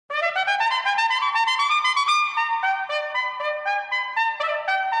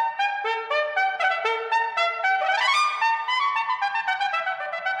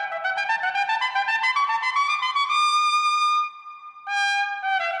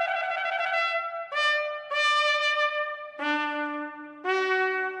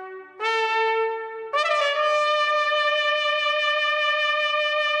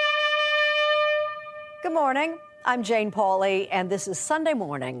Good morning. I'm Jane Pauley, and this is Sunday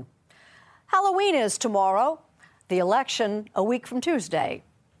Morning. Halloween is tomorrow, the election a week from Tuesday.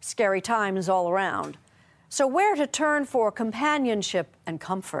 Scary times all around. So where to turn for companionship and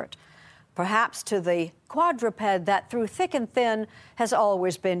comfort? Perhaps to the quadruped that through thick and thin has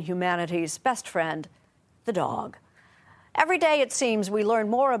always been humanity's best friend, the dog. Every day, it seems, we learn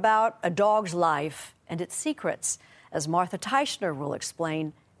more about a dog's life and its secrets, as Martha Teichner will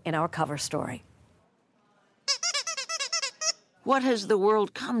explain in our cover story. What has the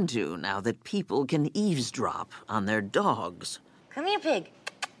world come to now that people can eavesdrop on their dogs? Come here, Pig.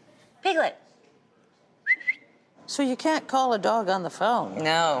 Piglet. So you can't call a dog on the phone?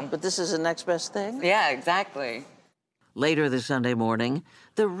 No. But this is the next best thing? Yeah, exactly. Later this Sunday morning,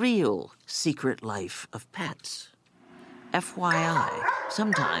 the real secret life of pets. FYI,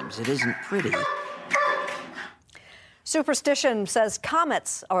 sometimes it isn't pretty. Superstition says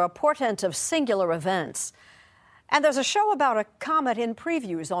comets are a portent of singular events. And there's a show about a comet in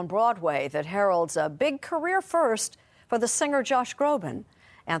previews on Broadway that heralds a big career first for the singer Josh Groban.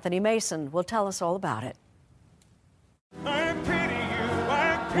 Anthony Mason will tell us all about it.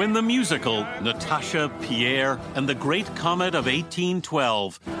 When the musical Natasha, Pierre, and the Great Comet of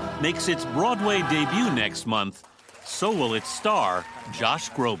 1812 makes its Broadway debut next month, so will its star,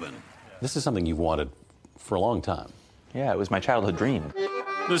 Josh Groban. This is something you've wanted for a long time. Yeah, it was my childhood dream.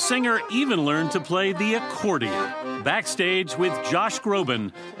 The singer even learned to play the accordion, backstage with Josh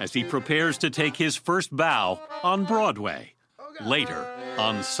Groban as he prepares to take his first bow on Broadway, later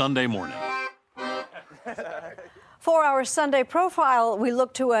on Sunday morning. For our Sunday profile, we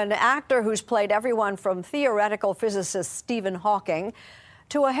look to an actor who's played everyone from theoretical physicist Stephen Hawking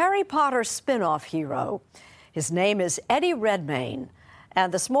to a Harry Potter spin-off hero. His name is Eddie Redmayne,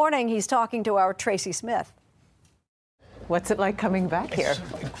 and this morning he's talking to our Tracy Smith. What's it like coming back here?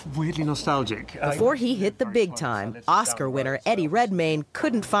 It's weirdly nostalgic. Before he hit the big time, Oscar winner Eddie Redmayne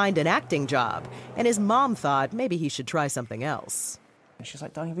couldn't find an acting job, and his mom thought maybe he should try something else. And she's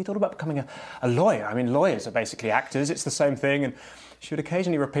like, darling, have you thought about becoming a lawyer? I mean, lawyers are basically actors. It's the same thing. And she would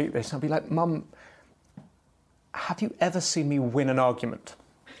occasionally repeat this. I'd be like, Mum, have you ever seen me win an argument?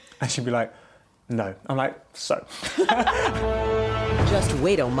 And she'd be like, no. I'm like, so. Just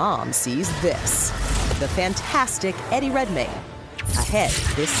wait till Mom sees this. The fantastic Eddie Redmayne, ahead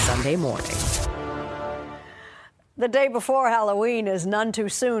this Sunday morning. The day before Halloween is none too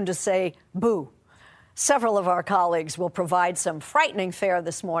soon to say boo. Several of our colleagues will provide some frightening fare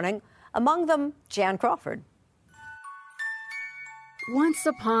this morning, among them Jan Crawford. Once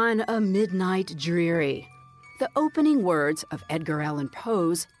upon a midnight dreary. The opening words of Edgar Allan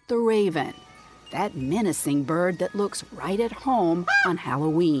Poe's The Raven, that menacing bird that looks right at home on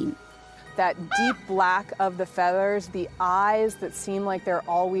Halloween. That deep black of the feathers, the eyes that seem like they're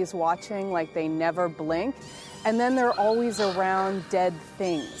always watching, like they never blink, and then they're always around dead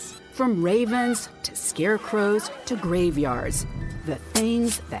things. From ravens to scarecrows to graveyards, the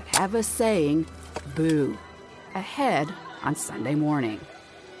things that have us saying boo. Ahead on Sunday morning.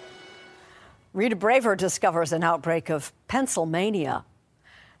 Rita Braver discovers an outbreak of pencilmania.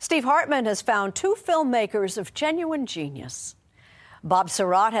 Steve Hartman has found two filmmakers of genuine genius. Bob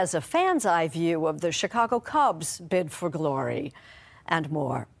Surratt has a fan's eye view of the Chicago Cubs' bid for glory, and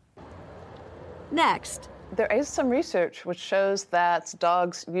more. Next. There is some research which shows that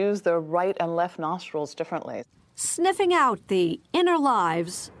dogs use their right and left nostrils differently. Sniffing out the inner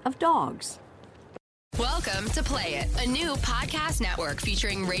lives of dogs. Welcome to Play It, a new podcast network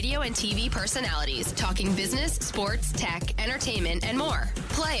featuring radio and TV personalities talking business, sports, tech, entertainment, and more.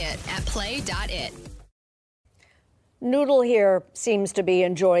 Play it at play.it. Noodle here seems to be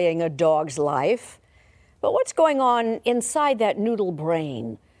enjoying a dog's life. But what's going on inside that Noodle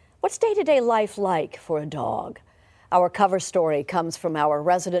brain? What's day-to-day life like for a dog? Our cover story comes from our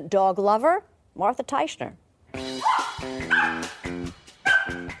resident dog lover, Martha Teichner.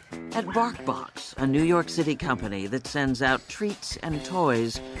 At BarkBox, a New York City company that sends out treats and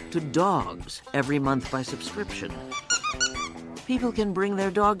toys to dogs every month by subscription. People can bring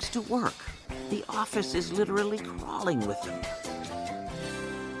their dogs to work. The office is literally crawling with them.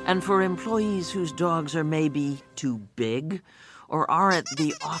 And for employees whose dogs are maybe too big or aren't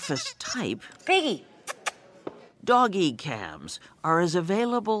the office type, Piggy! doggy cams are as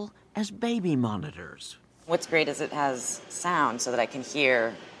available as baby monitors. What's great is it has sound so that I can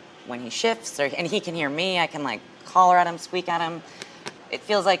hear when he shifts, and he can hear me. I can, collar at him, squeak at him. It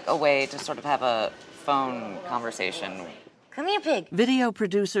feels like a way to sort of have a phone conversation. Come here, Pig. Video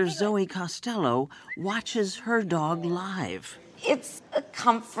producer Zoe Costello watches her dog live. It's a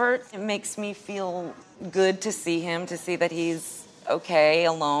comfort. It makes me feel good to see him, to see that he's okay,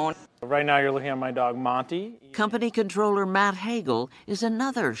 alone. Right now you're looking at my dog, Monty. Company controller Matt Hagel is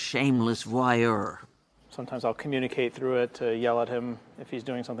another shameless voyeur. Sometimes I'll communicate through it to yell at him if he's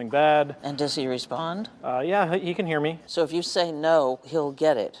doing something bad. And does he respond? Yeah, he can hear me. So if you say no, he'll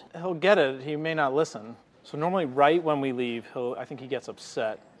get it? He'll get it. He may not listen. So normally right when we leave, I think he gets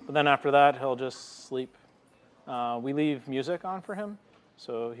upset. But then after that, he'll just sleep. We leave music on for him,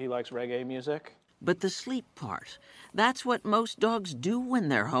 so he likes reggae music. But the sleep part, that's what most dogs do when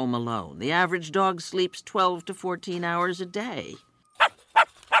they're home alone. The average dog sleeps 12 to 14 hours a day.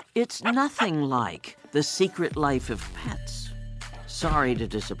 It's nothing like The Secret Life of Pets. Sorry to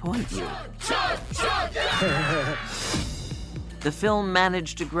disappoint you. The film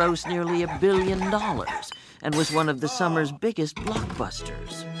managed to gross nearly $1 billion and was one of the summer's biggest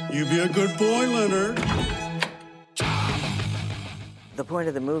blockbusters. You be a good boy, Leonard. The point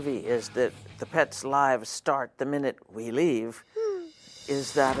of the movie is that the pets' lives start the minute we leave.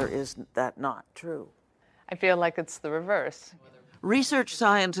 Is that or is that not true? I feel like it's the reverse. Research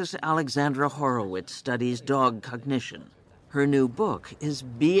scientist Alexandra Horowitz studies dog cognition. Her new book is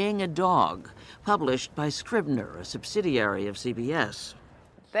Being a Dog, published by Scribner, a subsidiary of CBS.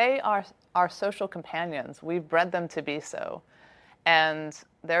 They are our social companions. We've bred them to be so. And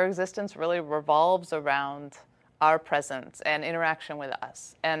their existence really revolves around our presence and interaction with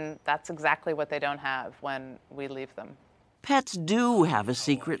us. And that's exactly what they don't have when we leave them. Pets do have a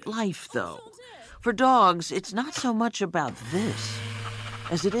secret life, though. For dogs, it's not so much about this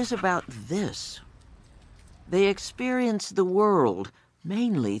as it is about this. They experience the world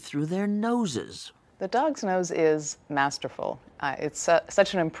mainly through their noses. The dog's nose is masterful. It's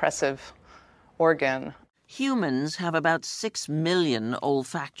such an impressive organ. Humans have about 6 million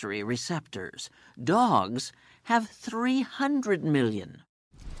olfactory receptors. Dogs have 300 million.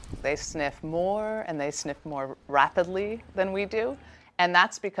 They sniff more, and they sniff more rapidly than we do. And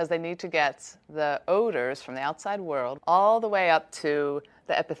that's because they need to get the odors from the outside world all the way up to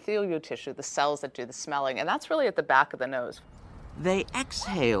the epithelial tissue, the cells that do the smelling. And that's really at the back of the nose. They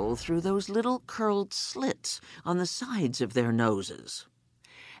exhale through those little curled slits on the sides of their noses.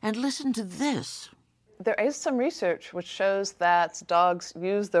 And listen to this. There is some research which shows that dogs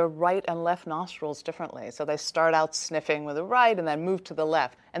use their right and left nostrils differently. So they start out sniffing with the right and then move to the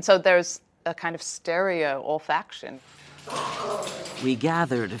left. And so there's a kind of stereo olfaction. We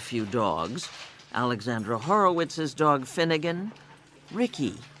gathered a few dogs. Alexandra Horowitz's dog Finnegan,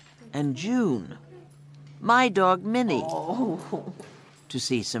 Ricky, and June. My dog Minnie. To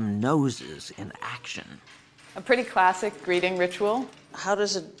see some noses in action. A pretty classic greeting ritual. How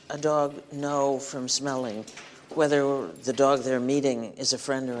does a dog know from smelling whether the dog they're meeting is a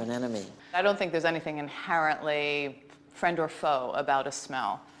friend or an enemy? I don't think there's anything inherently friend or foe about a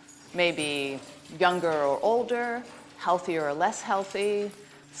smell. Maybe younger or older, healthier or less healthy,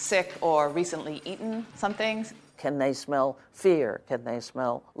 sick or recently eaten something. Can they smell fear? Can they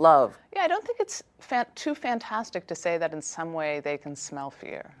smell love? Yeah, I don't think it's too fantastic to say that in some way they can smell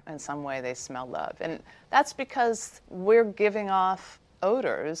fear, in some way they smell love. And that's because we're giving off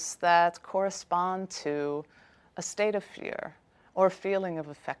odors that correspond to a state of fear or a feeling of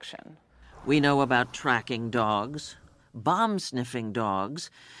affection. We know about tracking dogs, bomb-sniffing dogs,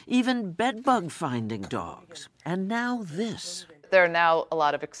 even bedbug-finding dogs. And now this. There are now a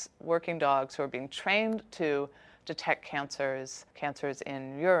lot of working dogs who are being trained to detect cancers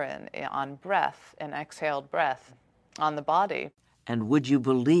in urine, on breath, in exhaled breath, on the body. And would you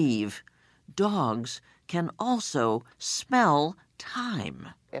believe, dogs can also smell time.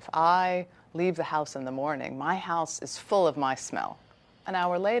 If I leave the house in the morning, my house is full of my smell. An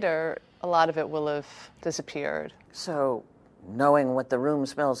hour later, a lot of it will have disappeared. So, knowing what the room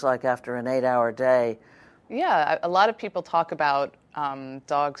smells like after an 8-hour day. Yeah, a lot of people talk about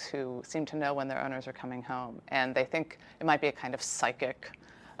dogs who seem to know when their owners are coming home, and they think it might be a kind of psychic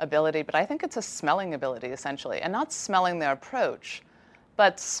ability, but I think it's a smelling ability, essentially, and not smelling their approach,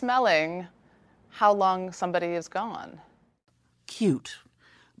 but smelling how long somebody is gone. Cute,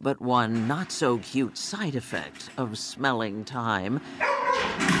 but one not-so-cute side effect of smelling time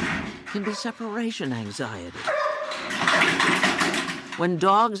can be separation anxiety. When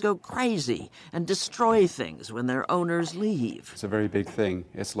dogs go crazy and destroy things when their owners leave. It's a very big thing.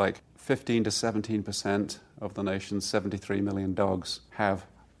 It's like 15 to 17% of the nation's 73 million dogs have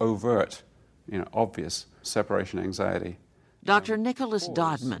overt, obvious separation anxiety. Dr. Nicholas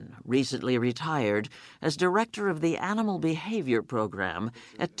Dodman recently retired as director of the Animal Behavior Program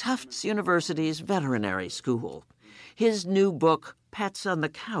at Tufts University's Veterinary School. His new book, Pets on the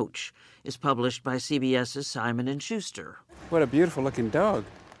Couch, is published by CBS's Simon & Schuster. What a beautiful-looking dog.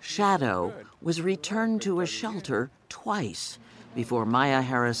 Shadow was returned to a shelter twice before Maya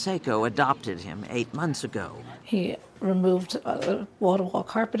Haraseko adopted him 8 months ago. He removed wall-to-wall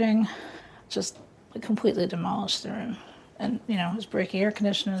carpeting, just completely demolished the room. And, was breaking air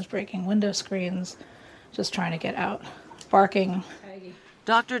conditioners, breaking window screens, just trying to get out, barking.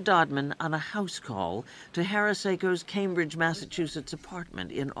 Dr. Dodman on a house call to Haraseko's Cambridge, Massachusetts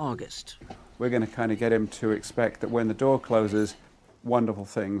apartment in August. We're going to kind of get him to expect that when the door closes, wonderful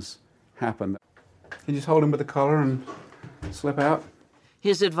things happen. Can you just hold him with the collar and slip out?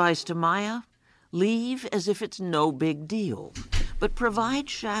 His advice to Maya? Leave as if it's no big deal, but provide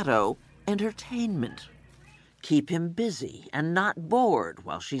Shadow entertainment. Keep him busy and not bored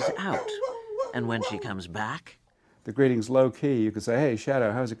while she's out. And when she comes back... The greeting's low-key. You could say, hey,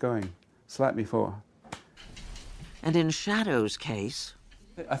 Shadow, how's it going? Slap me for. And in Shadow's case...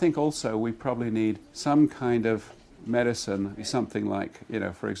 I think also we probably need some kind of medicine, something like,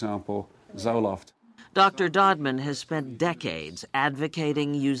 for example, Zoloft. Dr. Dodman has spent decades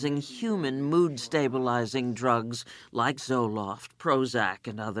advocating using human mood-stabilizing drugs like Zoloft, Prozac,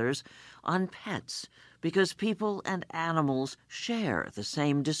 and others on pets because people and animals share the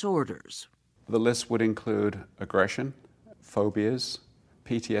same disorders. The list would include aggression, phobias,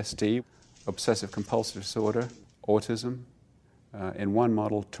 PTSD, obsessive-compulsive disorder, autism, in one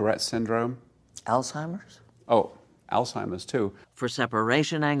model, Tourette's syndrome. Alzheimer's? Oh, Alzheimer's too. For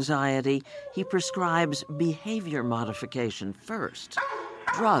separation anxiety, he prescribes behavior modification first,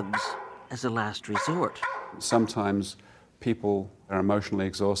 drugs as a last resort. Sometimes people are emotionally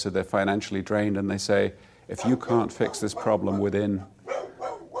exhausted, they're financially drained, and they say, if you can't fix this problem within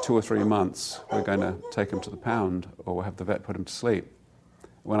 2 or 3 months, we're going to take him to the pound or we'll have the vet put him to sleep.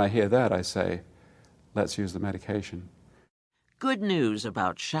 When I hear that, I say, let's use the medication. Good news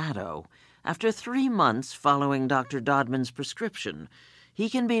about Shadow. After 3 months following Dr. Dodman's prescription,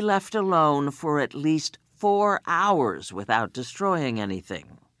 he can be left alone for at least 4 hours without destroying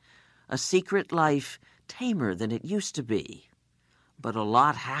anything. A secret life tamer than it used to be, but a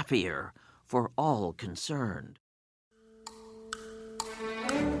lot happier for all concerned.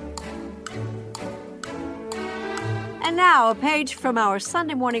 And now, a page from our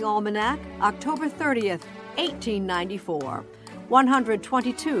Sunday Morning Almanac, October 30th, 1894.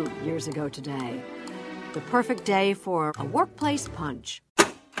 122 years ago today. The perfect day for a workplace punch.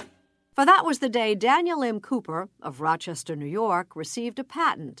 For that was the day Daniel M. Cooper of Rochester, New York, received a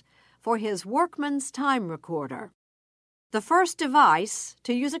patent for his workman's time recorder. The first device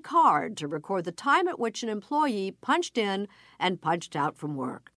to use a card to record the time at which an employee punched in and punched out from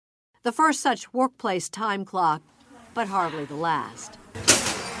work. The first such workplace time clock, but hardly the last.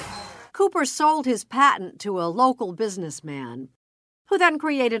 Cooper sold his patent to a local businessman, who then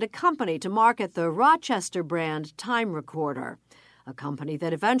created a company to market the Rochester brand time recorder, a company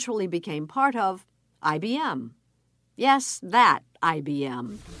that eventually became part of IBM. Yes, that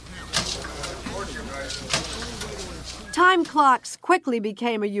IBM. Time clocks quickly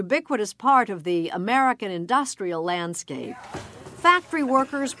became a ubiquitous part of the American industrial landscape. Factory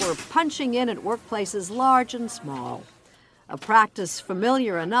workers were punching in at workplaces large and small, a practice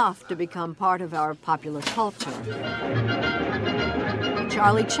familiar enough to become part of our popular culture.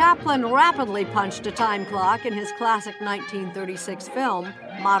 Charlie Chaplin rapidly punched a time clock in his classic 1936 film,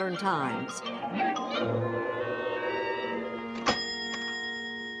 Modern Times.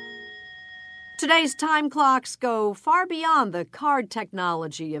 Today's time clocks go far beyond the card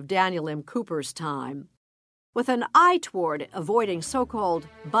technology of Daniel M. Cooper's time. With an eye toward avoiding so-called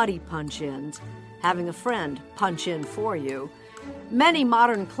buddy punch-ins, having a friend punch in for you, many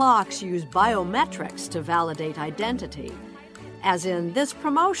modern clocks use biometrics to validate identity, as in this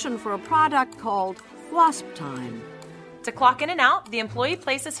promotion for a product called Wasp Time. To clock in and out, the employee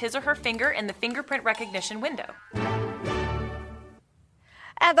places his or her finger in the fingerprint recognition window.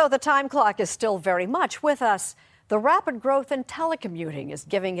 And though the time clock is still very much with us, the rapid growth in telecommuting is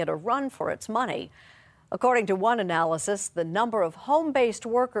giving it a run for its money. According to one analysis, the number of home-based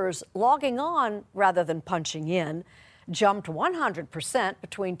workers logging on rather than punching in jumped 100%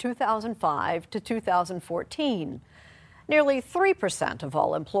 between 2005 to 2014. Nearly 3% of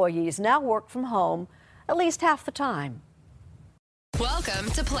all employees now work from home at least half the time. Welcome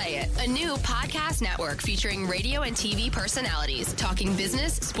to Play It, a new podcast network featuring radio and TV personalities talking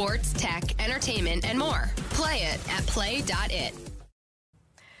business, sports, tech, entertainment, and more. Play it at play.it.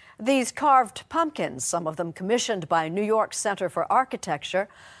 These carved pumpkins, some of them commissioned by New York Center for Architecture,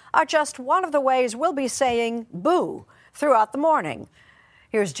 are just one of the ways we'll be saying boo throughout the morning.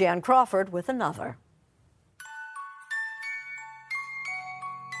 Here's Jan Crawford with another.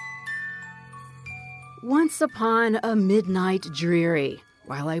 Once upon a midnight dreary,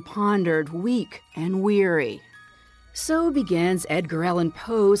 while I pondered weak and weary, So begins Edgar Allan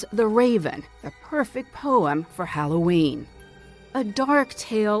Poe's The Raven, the perfect poem for Halloween. A dark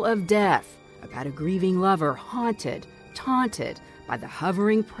tale of death about a grieving lover haunted, taunted by the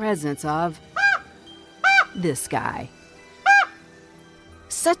hovering presence of this guy.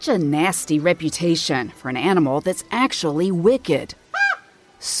 Such a nasty reputation for an animal that's actually wicked.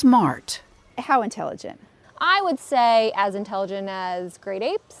 Smart. How intelligent? I would say as intelligent as great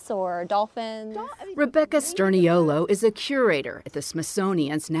apes or dolphins. Rebecca Sterniolo is a curator at the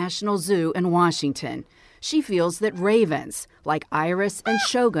Smithsonian's National Zoo in Washington. She feels that ravens, like Iris and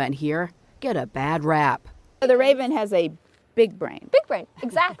Shogun here, get a bad rap. The raven has a big brain. Big brain,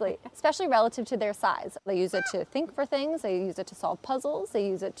 exactly, especially relative to their size. They use it to think for things, they use it to solve puzzles, they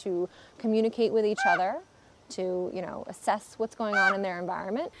use it to communicate with each other, to, assess what's going on in their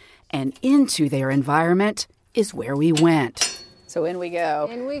environment. And into their environment is where we went. So in we go.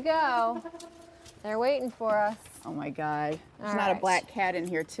 In we go. They're waiting for us. Oh my God. There's not a black cat in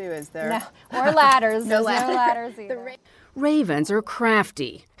here too, is there? No. Or ladders. There's no ladders either. Ravens are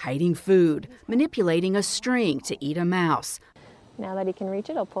crafty, hiding food, manipulating a string to eat a mouse. Now that he can reach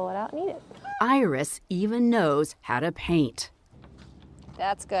it, he'll pull it out and eat it. Iris even knows how to paint.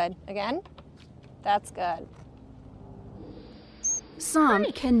 That's good. Again? That's good.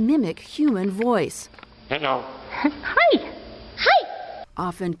 Some can mimic human voice. Hello. Hi. Hi.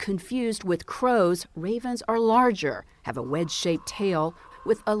 Often confused with crows, ravens are larger, have a wedge-shaped tail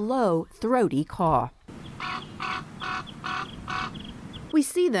with a low, throaty caw. We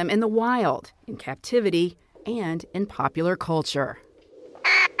see them in the wild, in captivity, and in popular culture.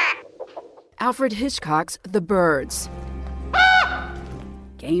 Alfred Hitchcock's The Birds,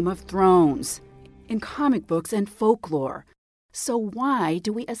 Game of Thrones, in comic books and folklore. So why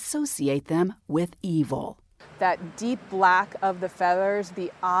do we associate them with evil? That deep black of the feathers,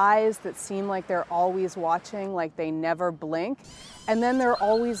 the eyes that seem like they're always watching, like they never blink, and then they're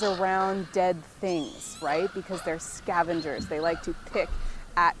always around dead things, right? Because they're scavengers. They like to pick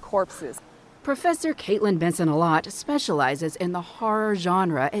at corpses. Professor Caitlin Benson-Alott specializes in the horror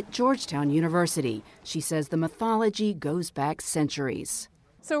genre at Georgetown University. She says the mythology goes back centuries.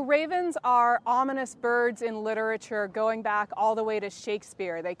 So ravens are ominous birds in literature going back all the way to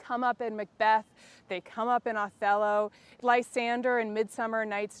Shakespeare. They come up in Macbeth, they come up in Othello. Lysander in Midsummer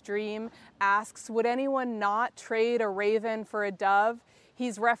Night's Dream asks, would anyone not trade a raven for a dove?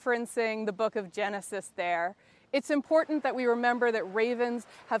 He's referencing the book of Genesis there. It's important that we remember that ravens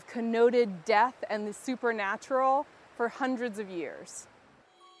have connoted death and the supernatural for hundreds of years.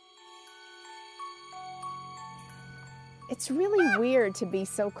 It's really weird to be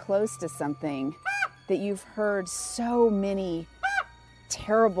so close to something that you've heard so many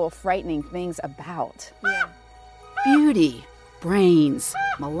terrible, frightening things about. Yeah. Beauty, brains,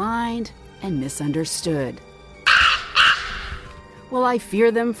 maligned, and misunderstood. Will I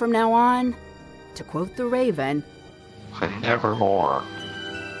fear them from now on? To quote the raven, nevermore.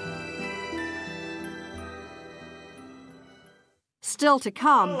 Still to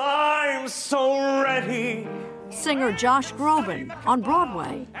come. I'm so ready. Singer Josh Groban on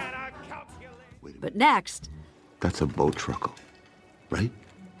Broadway. But next... That's a boat truckle, right?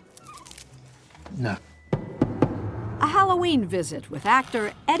 No. A Halloween visit with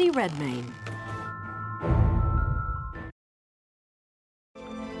actor Eddie Redmayne.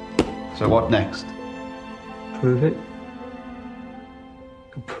 So what next? Prove it.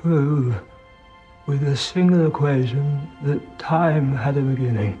 Prove with a single equation that time had a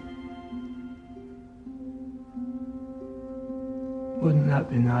beginning. Wouldn't that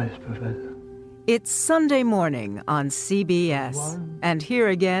be nice, Professor? It's Sunday morning on CBS. And here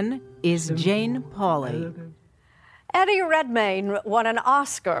again is Jane Pauley. Eddie Redmayne won an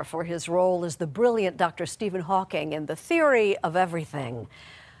Oscar for his role as the brilliant Dr. Stephen Hawking in The Theory of Everything.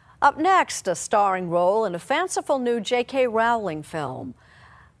 Up next, a starring role in a fanciful new J.K. Rowling film.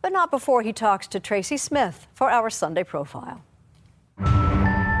 But not before he talks to Tracy Smith for our Sunday Profile.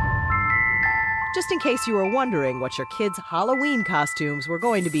 Just in case you were wondering what your kids' Halloween costumes were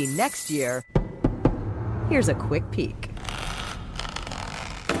going to be next year, here's a quick peek.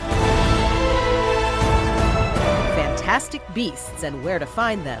 Fantastic Beasts and Where to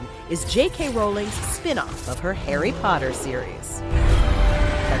Find Them is J.K. Rowling's spin-off of her Harry Potter series.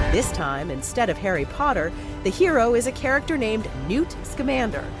 But this time, instead of Harry Potter, the hero is a character named Newt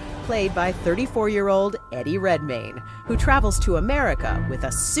Scamander, played by 34-year-old Eddie Redmayne, who travels to America with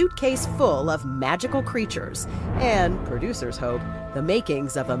a suitcase full of magical creatures and, producers hope, the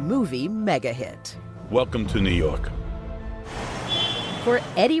makings of a movie mega hit. Welcome to New York. For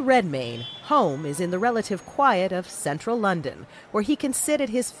Eddie Redmayne, home is in the relative quiet of central London, where he can sit at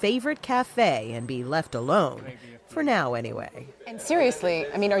his favorite cafe and be left alone. For now, anyway. And seriously,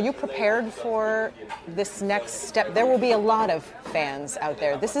 I mean, are you prepared for this next step? There will be a lot of fans out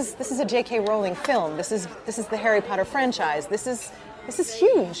there. This is a J.K. Rowling film. This is the Harry Potter franchise. This is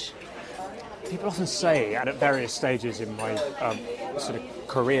huge. People often say, and at various stages in my sort of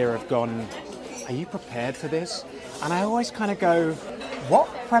career, have gone, "Are you prepared for this?" And I always kind of go, "What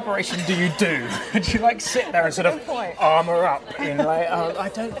preparation do you do?" And you like sit there and sort of armour up in like, I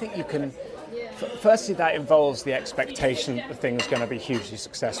don't think you can. Firstly, that involves the expectation that the thing's going to be hugely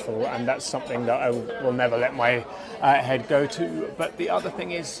successful, and that's something that I will never let my head go to. But the other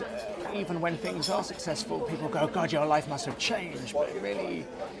thing is, even when things are successful, people go, "God, your life must have changed," but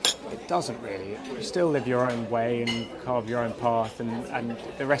it doesn't really. You still live your own way and carve your own path, and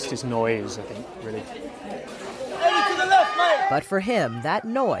the rest is noise, I think, really. But for him, that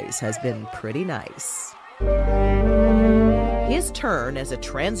noise has been pretty nice. His turn as a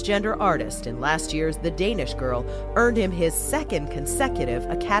transgender artist in last year's The Danish Girl earned him his second consecutive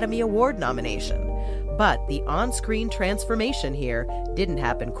Academy Award nomination. But the on-screen transformation here didn't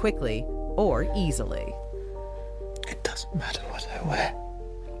happen quickly or easily. It doesn't matter what I wear.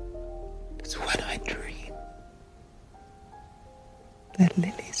 It's what I dream. They're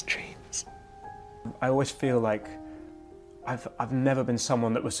Lily's dreams. I always feel like I've never been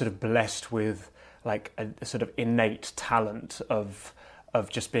someone that was sort of blessed with like a sort of innate talent of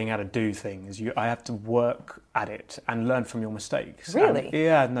just being able to do things. I have to work at it and learn from your mistakes. Really?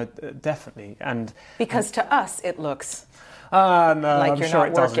 No, definitely. And because to us it looks no, like I'm you're sure not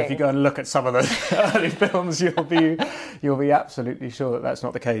it doesn't. working. If you go and look at some of the early films, you'll be absolutely sure that that's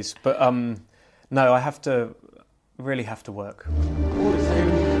not the case. But no, I really have to work.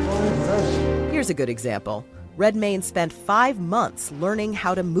 Here's a good example. Redmayne spent 5 months learning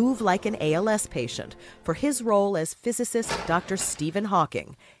how to move like an ALS patient for his role as physicist Dr. Stephen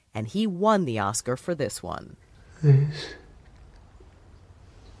Hawking, and he won the Oscar for this one. This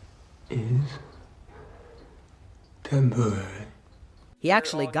is temporary. He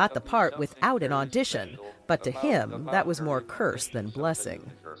actually got the part without an audition, but to him, that was more curse than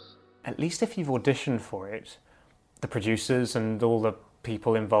blessing. At least if you've auditioned for it, the producers and all the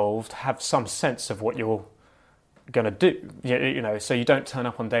people involved have some sense of what you're going to do, you know, so you don't turn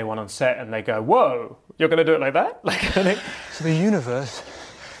up on day one on set and they go, "Whoa, you're going to do it like that?" So the universe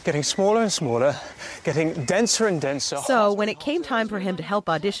getting smaller and smaller, getting denser and denser. So when it came time for him to help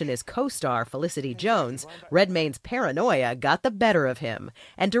audition his co-star Felicity Jones, Redmayne's paranoia got the better of him,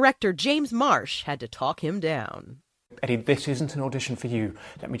 and director James Marsh had to talk him down. "Eddie, this isn't an audition for you.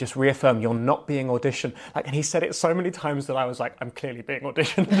 Let me just reaffirm, you're not being auditioned." And he said it so many times that I was like, "I'm clearly being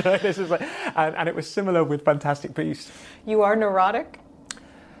auditioned." This is and it was similar with Fantastic Beasts. You are neurotic?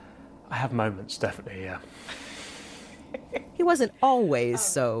 I have moments, definitely, yeah. He wasn't always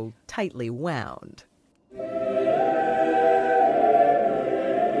so tightly wound.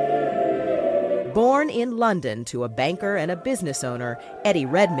 Born in London to a banker and a business owner, Eddie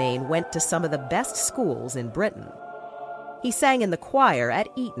Redmayne went to some of the best schools in Britain. He sang in the choir at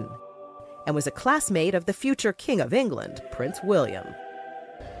Eton and was a classmate of the future King of England, Prince William.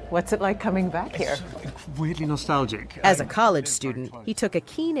 What's it like coming back here? It's weirdly nostalgic. As a college student, he took a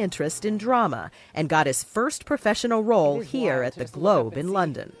keen interest in drama and got his first professional role here at the Globe in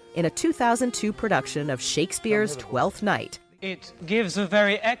London in a 2002 production of Shakespeare's Twelfth Night. It gives a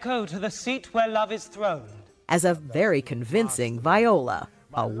very echo to the seat where love is throned. As a very convincing Viola,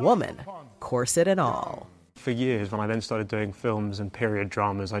 a woman, corset and all. For years, when I then started doing films and period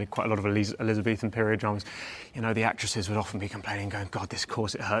dramas, I did quite a lot of Elizabethan period dramas, you know, the actresses would often be complaining, going, "God, this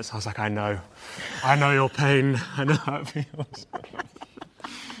corset hurts." I was like, I know your pain, I know how it feels.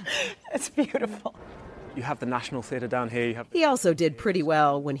 It's beautiful. You have the National Theatre down here. He also did pretty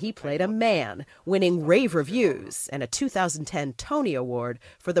well when he played a man, winning rave reviews and a 2010 Tony Award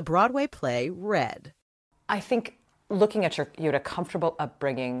for the Broadway play Red. I think looking at you had a comfortable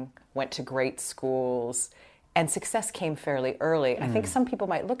upbringing, went to great schools, and success came fairly early. I think some people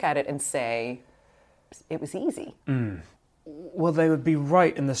might look at it and say it was easy. Well, they would be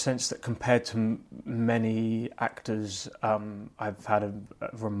right in the sense that compared to many actors, I've had a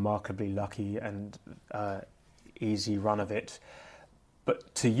remarkably lucky and easy run of it.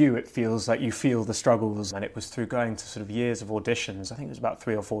 But to you, it feels like you feel the struggles, and it was through going to sort of years of auditions. I think it was about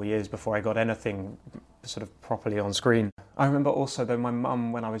 3 or 4 years before I got anything sort of properly on screen. I remember also, though, my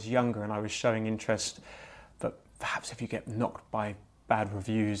mum, when I was younger and I was showing interest, but perhaps if you get knocked by bad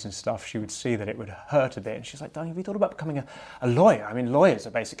reviews and stuff, she would see that it would hurt a bit. And she's like, "Darling, have you thought about becoming a lawyer? I mean, lawyers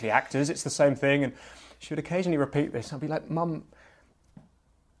are basically actors. It's the same thing." And she would occasionally repeat this. And I'd be like, "Mum,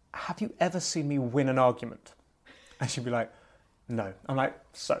 have you ever seen me win an argument? And she'd be like, no. I'm like,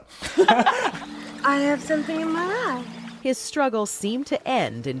 so? I have something in my eye. His struggle seemed to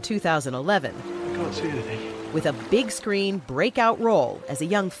end in 2011. I can't see anything. With a big screen breakout role as a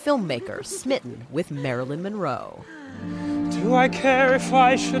young filmmaker smitten with Marilyn Monroe. Do I care if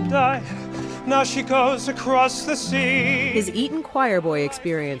I should die? Now she goes across the sea. His Eton choir boy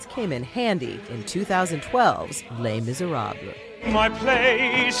experience came in handy in 2012's Les Miserables. My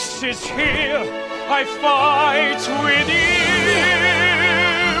place is here. I fight with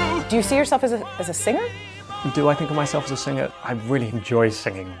you. Do you see yourself as a singer? Do I think of myself as a singer? I really enjoy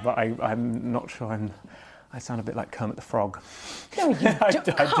singing, but I'm not sure I sound a bit like Kermit the Frog. No, you don't.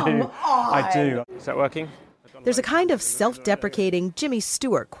 Come on. I do. Is that working? There's a kind of self-deprecating Jimmy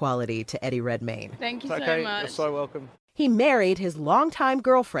Stewart quality to Eddie Redmayne. Thank you so Okay, much. you're so welcome. He married his longtime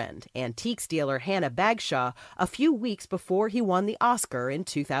girlfriend, antiques dealer Hannah Bagshaw, a few weeks before he won the Oscar in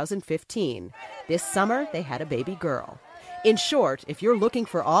 2015. This summer, they had a baby girl. In short, if you're looking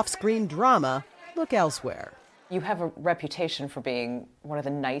for off-screen drama, look elsewhere. You have a reputation for being one of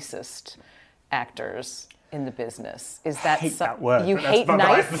the nicest actors in the business. Is that I hate that word. You hate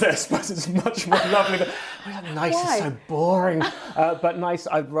nice? I suppose it's much more lovely. Nice Why? is so boring. But nice,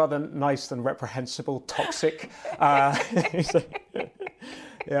 I'd rather nice than reprehensible, toxic. Yeah.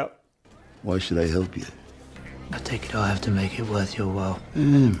 Why should I help you? I take it I have to make it worth your while.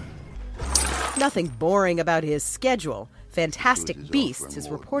 Nothing boring about his schedule. Fantastic Beasts is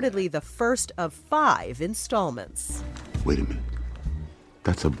reportedly the first of 5 installments. Wait a minute.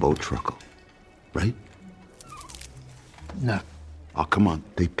 That's a boat truckle, right? No, Oh, come on.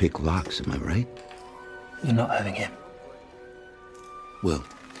 They pick locks, am I right? you're not having him. Well,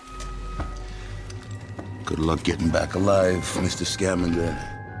 good luck getting back alive, Mr. Scamander.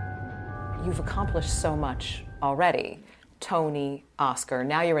 You've accomplished so much already. Tony, Oscar,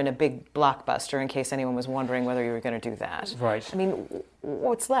 now you're in a big blockbuster, in case anyone was wondering whether you were going to do that. Right. I mean,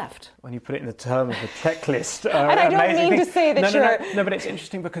 what's left? When you put it in the term of a checklist. And I don't mean to say that No, but it's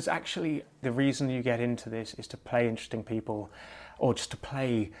interesting because actually the reason you get into this is to play interesting people or just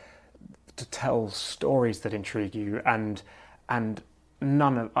to tell stories that intrigue you and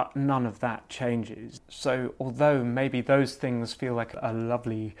none of that changes. So although maybe those things feel like a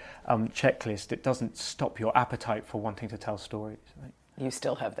lovely checklist, it doesn't stop your appetite for wanting to tell stories. You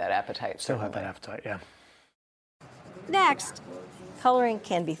still have that appetite. Still have that appetite, yeah. Next, Coloring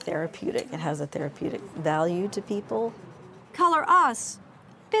can be therapeutic. It has a therapeutic value to people. Color Us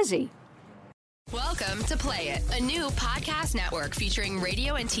Busy. Welcome to Play It, a new podcast network featuring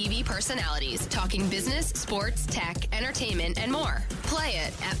radio and TV personalities talking business, sports, tech, entertainment, and more. Play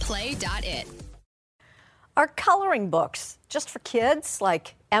it at play.it. Are coloring books just for kids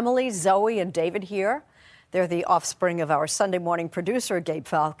like Emily, Zoe, and David here? They're the offspring of our Sunday morning producer, Gabe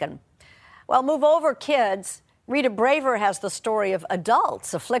Falcon. Well, move over, kids. Rita Braver has the story of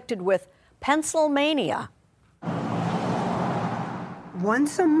adults afflicted with pencil mania.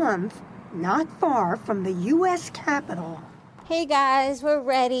 Once a month, not far from the U.S. Capitol. Hey guys, we're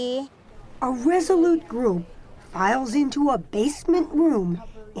ready. A resolute group files into a basement room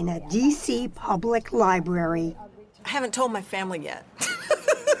in a D.C. public library. I haven't told my family yet.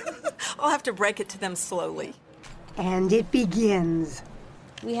 I'll have to break it to them slowly. And it begins.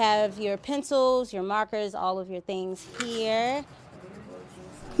 We have your pencils, your markers, all of your things here.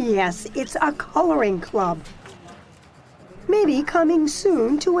 Yes, it's a coloring club. Maybe coming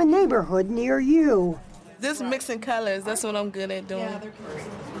soon to a neighborhood near you. Just mixing colors, that's what I'm good at doing.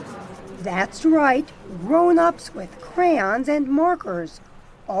 That's right, grown-ups with crayons and markers,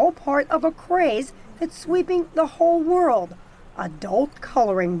 all part of a craze that's sweeping the whole world, adult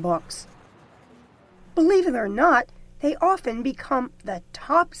coloring books. Believe it or not, they often become the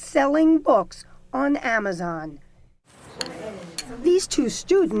top-selling books on Amazon. These two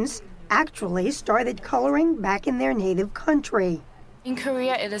students actually started coloring back in their native country. In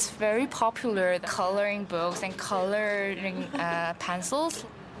Korea, it is very popular, coloring books and coloring pencils.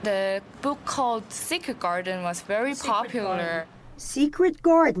 The book called Secret Garden was very popular. Secret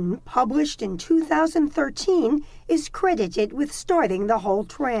Garden, published in 2013, is credited with starting the whole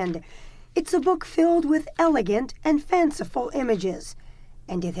trend. It's a book filled with elegant and fanciful images,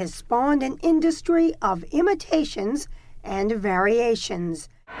 and it has spawned an industry of imitations and variations.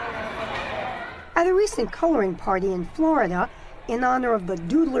 At a recent coloring party in Florida, in honor of the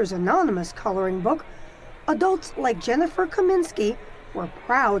Doodlers Anonymous coloring book, adults like Jennifer Kaminsky were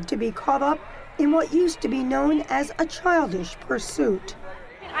proud to be caught up in what used to be known as a childish pursuit.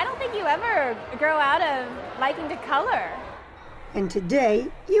 I don't think you ever grow out of liking to color. And today,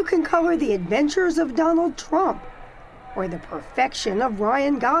 you can color the adventures of Donald Trump, or the perfection of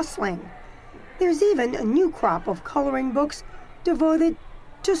Ryan Gosling. There's even a new crop of coloring books devoted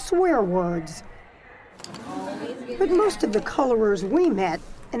to swear words. But most of the colorers we met,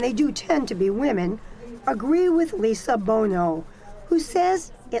 and they do tend to be women, agree with Lisa Bono, who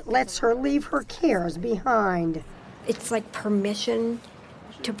says it lets her leave her cares behind. It's like permission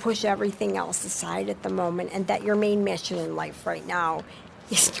to push everything else aside at the moment, and that your main mission in life right now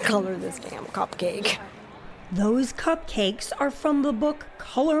is to color this damn cupcake. Those cupcakes are from the book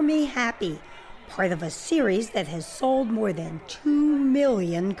Color Me Happy, part of a series that has sold more than 2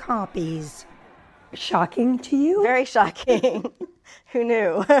 million copies. Shocking to you? Very shocking. Who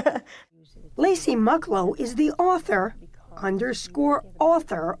knew? Lacey Mucklow is the author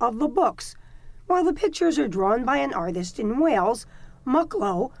of the books. While the pictures are drawn by an artist in Wales,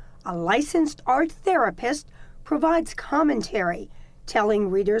 Mucklow, a licensed art therapist, provides commentary, telling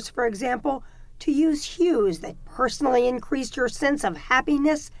readers, for example, to use hues that personally increase your sense of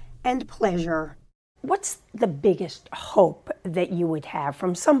happiness and pleasure. What's the biggest hope that you would have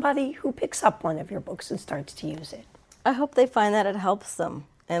from somebody who picks up one of your books and starts to use it? I hope they find that it helps them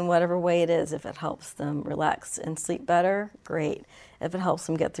in whatever way it is. If it helps them relax and sleep better, great. If it helps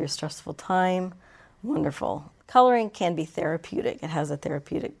them get through a stressful time, wonderful. Coloring can be therapeutic. It has a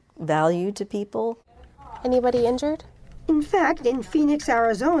therapeutic value to people. Anybody injured? In fact, in Phoenix,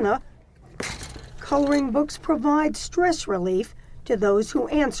 Arizona, coloring books provide stress relief to those who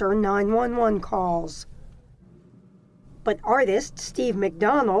answer 911 calls. But artist Steve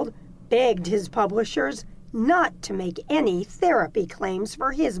McDonald begged his publishers not to make any therapy claims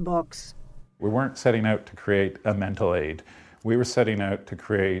for his books. We weren't setting out to create a mental aid. We were setting out to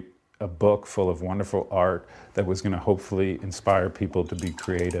create a book full of wonderful art that was going to hopefully inspire people to be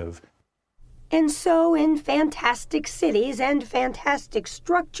creative. And so in Fantastic Cities and Fantastic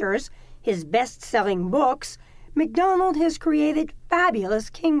Structures, his best-selling books, McDonald has created fabulous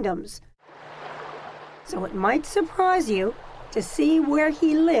kingdoms. So it might surprise you to see where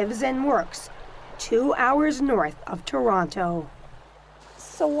he lives and works, 2 hours north of Toronto.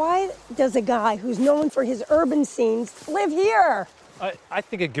 So why does a guy who's known for his urban scenes live here? I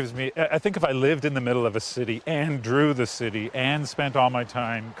think it gives me, I think if I lived in the middle of a city and drew the city and spent all my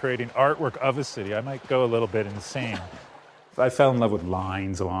time creating artwork of a city, I might go a little bit insane. I fell in love with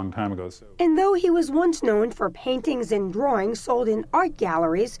lines a long time ago. And though he was once known for paintings and drawings sold in art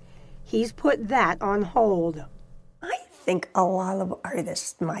galleries, he's put that on hold. I think a lot of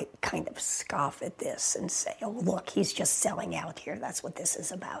artists might kind of scoff at this and say, oh, look, he's just selling out here. That's what this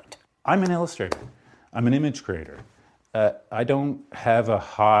is about. I'm an illustrator. I'm an image creator. I don't have a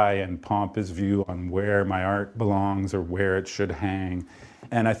high and pompous view on where my art belongs or where it should hang.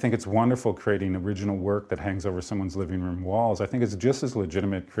 And I think it's wonderful creating original work that hangs over someone's living room walls. I think it's just as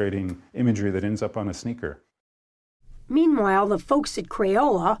legitimate creating imagery that ends up on a sneaker. Meanwhile, the folks at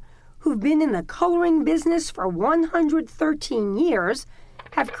Crayola, who've been in the coloring business for 113 years,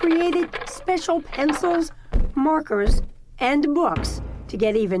 have created special pencils, markers, and books to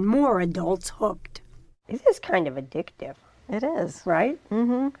get even more adults hooked. It is kind of addictive. It is. Right?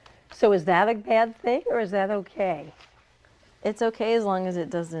 Mm-hmm. So is that a bad thing, or is that okay? It's okay as long as it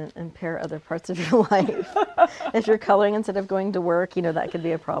doesn't impair other parts of your life. If you're coloring instead of going to work, that could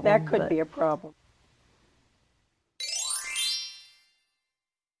be a problem. That could be a problem.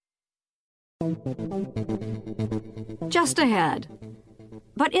 Just ahead.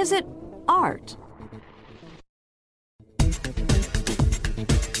 But is it art?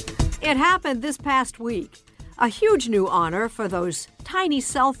 It happened this past week. A huge new honor for those tiny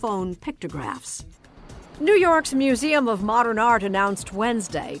cell phone pictographs. New York's Museum of Modern Art announced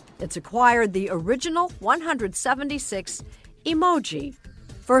Wednesday it's acquired the original 176 emoji,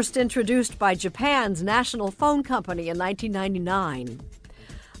 first introduced by Japan's national phone company in 1999.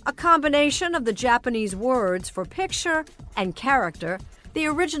 A combination of the Japanese words for picture and character, the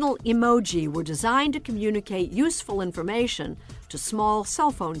original emoji were designed to communicate useful information to small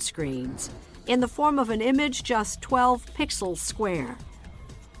cell phone screens in the form of an image just 12 pixels square.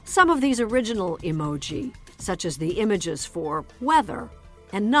 Some of these original emoji, such as the images for weather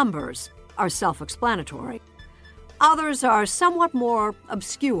and numbers, are self-explanatory. Others are somewhat more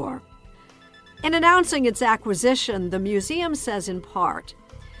obscure. In announcing its acquisition, the museum says in part,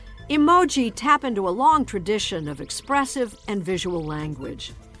 emoji tap into a long tradition of expressive and visual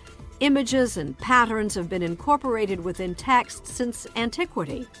language. Images and patterns have been incorporated within text since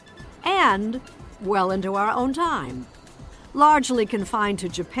antiquity and well into our own time. Largely confined to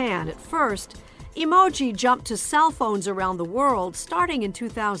Japan at first, emoji jumped to cell phones around the world starting in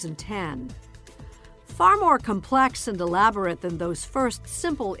 2010. Far more complex and elaborate than those first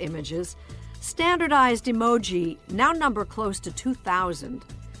simple images, standardized emoji now number close to 2,000.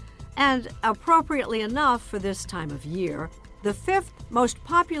 And appropriately enough for this time of year, the fifth most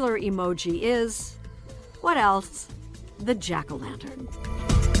popular emoji is, what else? The jack-o'-lantern.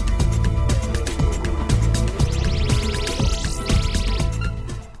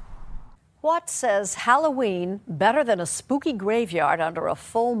 What says Halloween better than a spooky graveyard under a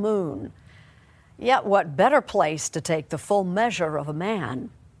full moon? Yet what better place to take the full measure of a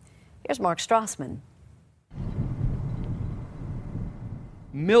man? Here's Mark Strassman.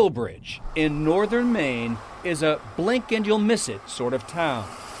 Millbridge in northern Maine is a blink and you'll miss it sort of town.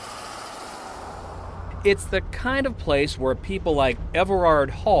 It's the kind of place where people like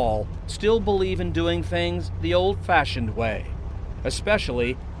Everard Hall still believe in doing things the old-fashioned way,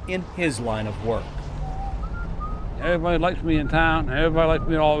 especially in his line of work. Everybody likes me in town, and everybody likes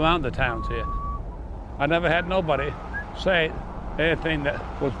me all around the towns here. I never had nobody say anything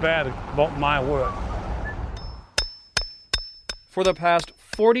that was bad about my work. For the past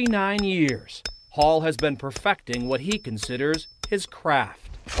 49 years, Hall has been perfecting what he considers his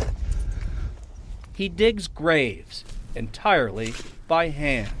craft. He digs graves entirely by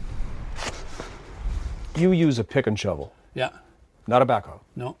hand. You use a pick and shovel? Yeah. Not a backhoe?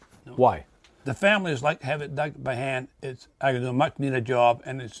 No. Why? The families like to have it dug by hand. I can do a much neater job,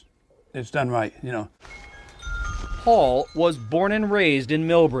 and it's done right, you know. Hall was born and raised in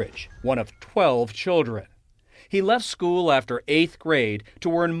Millbridge, one of 12 children. He left school after 8th grade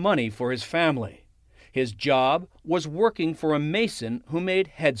to earn money for his family. His job was working for a mason who made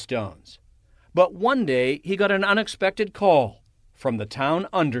headstones. But one day he got an unexpected call from the town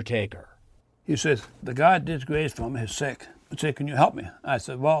undertaker. He says, the guy that did graves for me is sick. He said, can you help me? I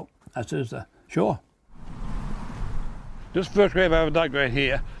said, well, sure. This first grave I ever dug right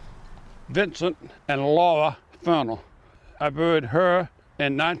here, Vincent and Laura Fernal. I buried her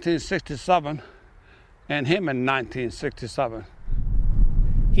in 1967 and him in 1967.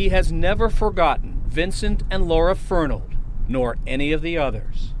 He has never forgotten Vincent and Laura Fernald, nor any of the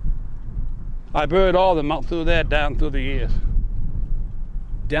others. I buried all of them out through there, down through the years.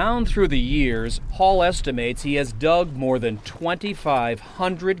 Down through the years, Hall estimates he has dug more than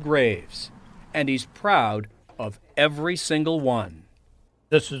 2,500 graves, and he's proud of every single one.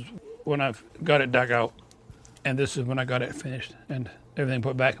 This is when I've got it dug out, and this is when I got it finished and everything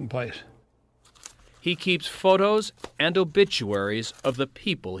put back in place. He keeps photos and obituaries of the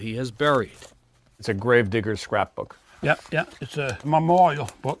people he has buried. It's a gravedigger's scrapbook. Yeah. It's a memorial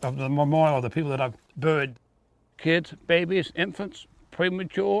book of the memorial of the people that I've buried. Kids, babies, infants,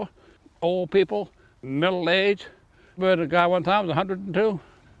 premature, old people, middle age. Buried a guy one time, was 102.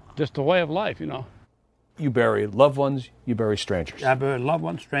 Just a way of life, you know. You bury loved ones, you bury strangers. I buried loved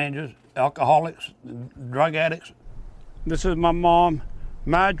ones, strangers, alcoholics, drug addicts. This is my mom,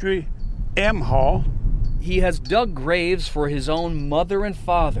 Marjorie M. Hall. He has dug graves for his own mother and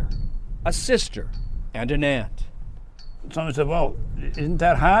father, a sister, and an aunt. Someone said, well, isn't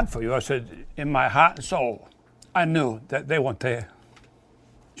that hard for you? I said, in my heart and soul, I knew that they weren't there.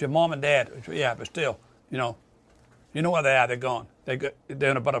 It's your mom and dad. Yeah, but still, you know where they are. They're gone. They're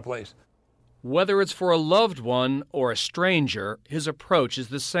in a better place. Whether it's for a loved one or a stranger, his approach is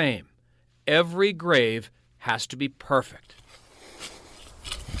the same. Every grave has to be perfect.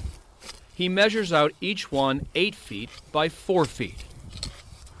 He measures out each one 8 feet by 4 feet.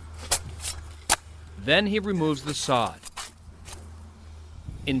 Then he removes the sod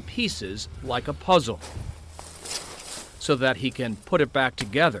in pieces like a puzzle so that he can put it back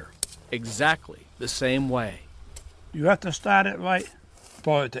together exactly the same way. You have to start it right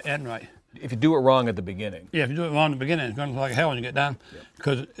for it to end right. If you do it wrong at the beginning. Yeah, if you do it wrong at the beginning, it's going to look like hell when you get done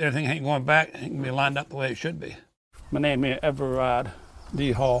because everything ain't going back. It can be lined up the way it should be. My name is Everard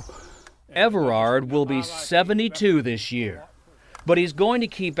D. Hall. Everard will be 72 this year, but he's going to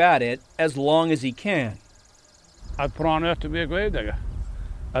keep at it as long as he can. I was put on earth to be a gravedigger.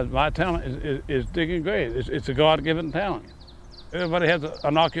 My talent is digging graves. It's a God-given talent. Everybody has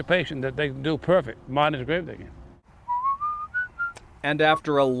an occupation that they can do perfect. Mine is gravedigging. And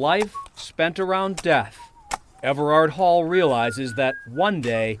after a life spent around death, Everard Hall realizes that one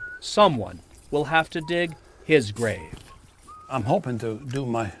day someone will have to dig his grave. I'm hoping to do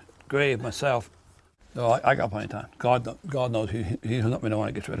my grave myself. No, I got plenty of time. God knows He'll let me know when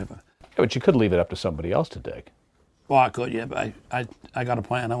I get rid of it. Yeah, but you could leave it up to somebody else to dig. Well, I could, yeah, but I got a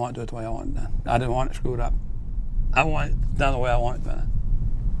plan. I want to do it the way I want it done. I didn't want it screwed up. I want it done the way I want it done.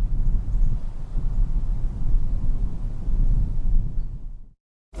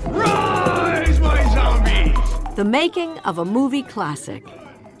 Rise, my zombies! The making of a movie classic.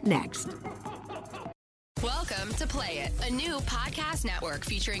 Next. Welcome to Play Play It, a new podcast network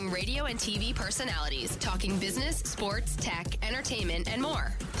featuring radio and TV personalities talking business, sports, tech, entertainment, and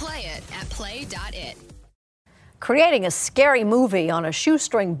more. Play it at play.it. Creating a scary movie on a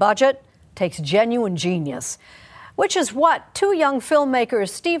shoestring budget takes genuine genius, which is what two young filmmakers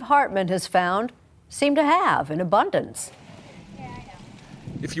Steve Hartman has found seem to have in abundance.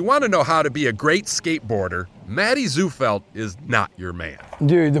 If you want to know how to be a great skateboarder, Matty Zufelt is not your man.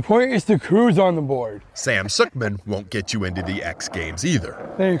 Dude, the point is to cruise on the board. Sam Suckman won't get you into the X Games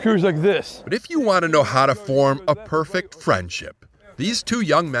either. Then you cruise like this. But if you want to know how to form a perfect friendship, these two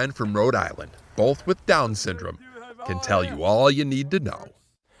young men from Rhode Island, both with Down syndrome, can tell you all you need to know.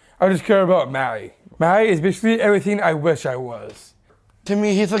 I just care about Matty. Matty is basically everything I wish I was. To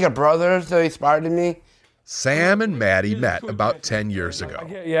me, he's like a brother, so he inspired me. Sam and Matty met about 10 years ago.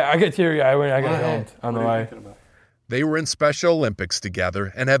 I get teary-eyed when I get filmed. I don't know why. They were in Special Olympics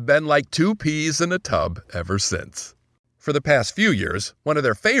together and have been like two peas in a tub ever since. For the past few years, one of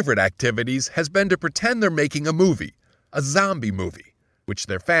their favorite activities has been to pretend they're making a movie, a zombie movie, which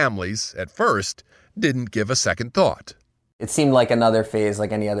their families, at first, didn't give a second thought. It seemed like another phase,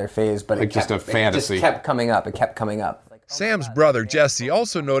 like any other phase, but Like it just kept, a fantasy. It just kept coming up. It kept coming up. Sam's brother, Jesse,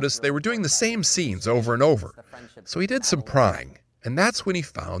 also noticed they were doing the same scenes over and over. So he did some prying, and that's when he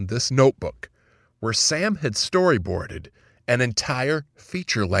found this notebook, where Sam had storyboarded an entire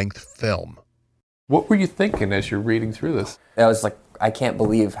feature-length film. What were you thinking as you're reading through this? I was like, I can't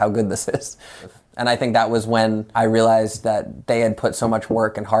believe how good this is. And I think that was when I realized that they had put so much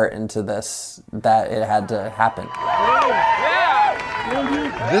work and heart into this that it had to happen.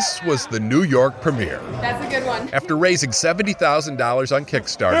 This was the New York premiere. That's a good one. After raising $70,000 on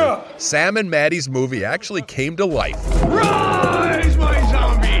Kickstarter, Sam and Maddie's movie actually came to life. Rise, my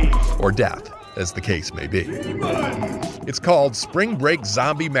zombie! Or death, as the case may be. It's called Spring Break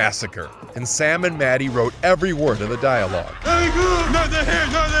Zombie Massacre, and Sam and Maddie wrote every word of the dialogue. Very good! Not the hair,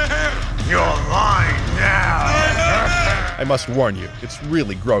 not the hair! You're mine now! I must warn you, it's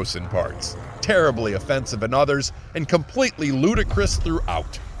really gross in parts, terribly offensive in others, and completely ludicrous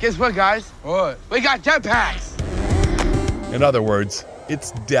throughout. Guess what, guys? What? We got jetpacks! In other words,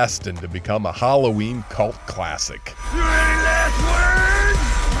 it's destined to become a Halloween cult classic. You any last words?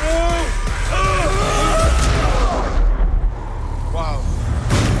 Wow.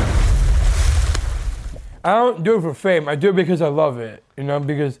 I don't do it for fame. I do it because I love it. You know,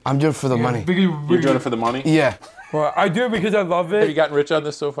 because I'm doing it for the money. You're doing it for the money? Yeah. Well, I do it because I love it. Have you gotten rich on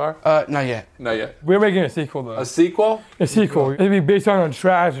this so far? Not yet. Not yet. We're making a sequel, though. A sequel? A sequel. It'd be based on a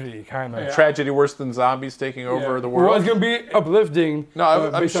tragedy, kind of. A tragedy worse than zombies taking over the Well, world? it's going to be uplifting. No,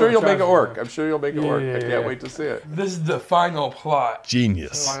 I'm based sure on you'll make it tragedy. work. I'm sure you'll make it work. I Yeah. can't wait to see it. This is the final plot.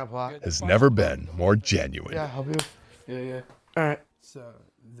 Genius Final plot. has never been more genuine. Yeah, help you. Yeah. All right. So,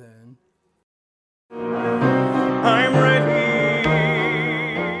 then... I'm ready.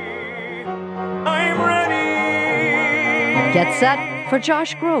 I'm ready. Get set for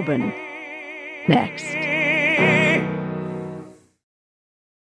Josh Groban. Next.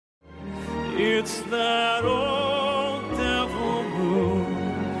 It's that old devil moon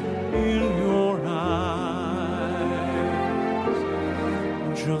in your eyes.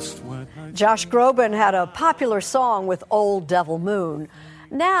 Just when Josh Groban had a popular song with Old Devil Moon.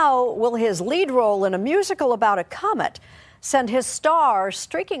 Now, will his lead role in a musical about a comet send his star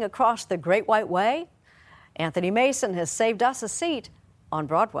streaking across the Great White Way? Anthony Mason has saved us a seat on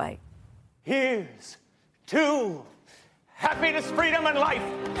Broadway. Here's to happiness, freedom, and life.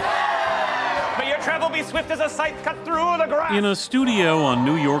 May your travel be swift as a scythe cut through the grass. In a studio on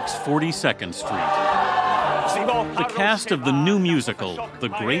New York's 42nd Street, the cast of the new musical, The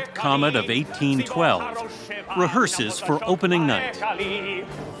Great Comet of 1812, rehearses for opening night.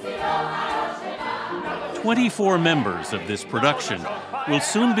 24 members of this production will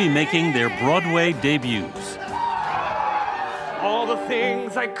soon be making their Broadway debuts. All the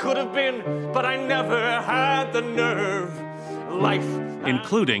things I could have been, but I never had the nerve. Life.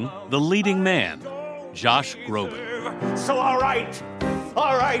 Including the leading man, Josh Groban. So all right,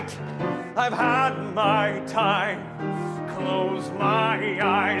 I've had my time. Close my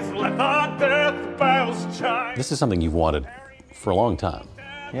eyes, let the death bells chime. This is something you've wanted for a long time.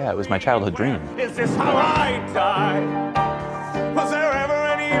 Yeah, it was my childhood dream. Is this how I die? Was there ever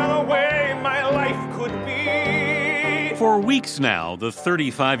any other way my life could be? For weeks now, the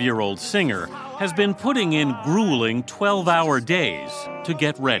 35-year-old singer has been putting in grueling 12-hour days to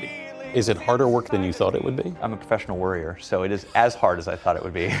get ready. Is it harder work than you thought it would be? I'm a professional worrier, so it is as hard as I thought it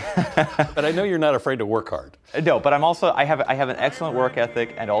would be. But I know you're not afraid to work hard. No, but I have an excellent work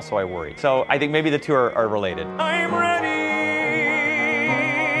ethic, and also I worry. So I think maybe the two are related. I'm ready.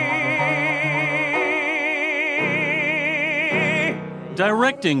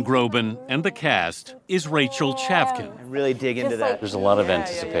 Directing Groban and the cast is Rachel Chavkin. Really dig into that. There's a lot of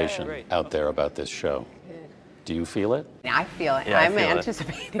anticipation out there about this show. Do you feel it? I feel it. Yeah, I I'm feel it.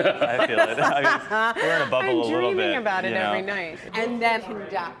 anticipating. I feel it. I mean, we're in a bubble a little bit. I'm dreaming about it you know. every night. And then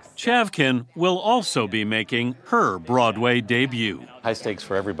conducts. Chavkin will also be making her Broadway debut. High stakes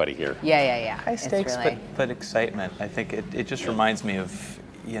for everybody here. Yeah. High stakes, but excitement. I think it just reminds me of,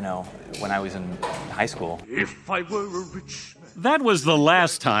 when I was in high school. If I were a rich man. That was the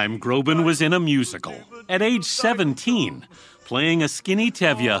last time Groban was in a musical, at age 17, playing a skinny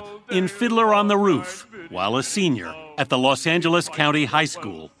Tevye in Fiddler on the Roof, while a senior at the Los Angeles County High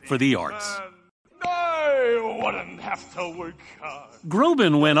School for the Arts. I wouldn't have to work hard.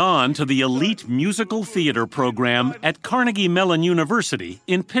 Groban went on to the elite musical theater program at Carnegie Mellon University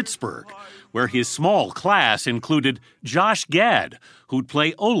in Pittsburgh, where his small class included Josh Gad, who'd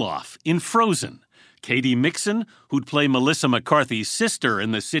play Olaf in Frozen, Katie Mixon, who'd play Melissa McCarthy's sister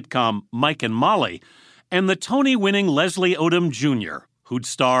in the sitcom Mike and Molly, and the Tony-winning Leslie Odom Jr., who'd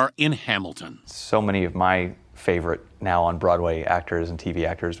star in Hamilton. So many of my favorite now on Broadway actors and TV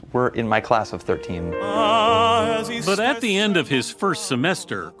actors were in my class of 13. But at the end of his first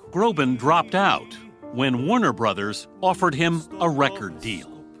semester, Groban dropped out when Warner Brothers offered him a record deal.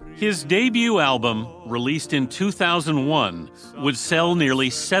 His debut album, released in 2001, would sell nearly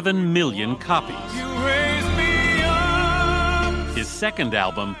 7 million copies. His second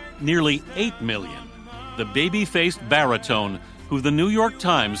album, nearly 8 million. The baby-faced baritone, who the New York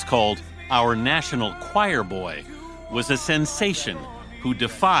Times called our national choir boy, was a sensation who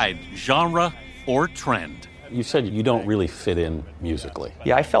defied genre or trend. You said you don't really fit in musically.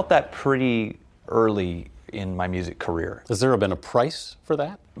 Yeah, I felt that pretty early in my music career. Has there been a price for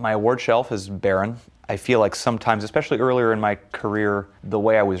that? My award shelf is barren. I feel like sometimes, especially earlier in my career, the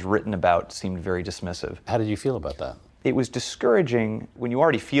way I was written about seemed very dismissive. How did you feel about that? It was discouraging when you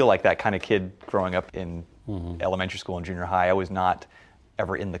already feel like that kind of kid growing up in elementary school and junior high. I was not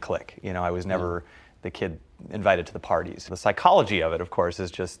ever in the clique. I was never the kid invited to the parties. The psychology of it, of course, is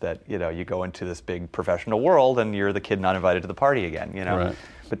just that, you go into this big professional world and you're the kid not invited to the party again, Right.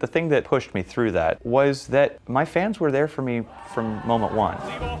 But the thing that pushed me through that was that my fans were there for me from moment one.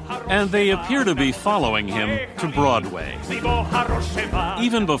 And they appear to be following him to Broadway.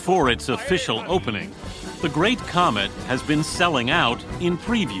 Even before its official opening, The Great Comet has been selling out in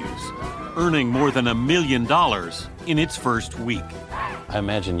previews, earning more than $1 million in its first week. I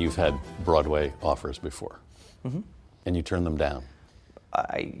imagine you've had Broadway offers before, and you turned them down.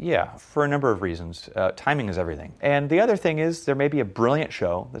 Yeah, for a number of reasons. Timing is everything. And the other thing is there may be a brilliant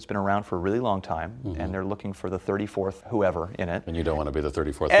show that's been around for a really long time, and they're looking for the 34th whoever in it. And you don't want to be the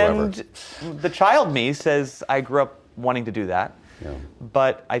 34th and whoever. The child me says I grew up wanting to do that. Yeah.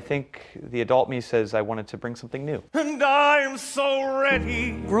 But I think the adult me says I wanted to bring something new. And I'm so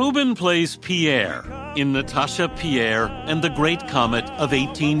ready. Groban plays Pierre in Natasha Pierre and the Great Comet of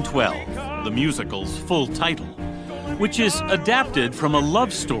 1812, the musical's full title, which is adapted from a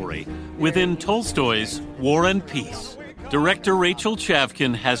love story within Tolstoy's War and Peace. Director Rachel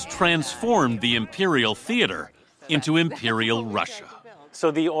Chavkin has transformed the Imperial Theater into Imperial Russia. So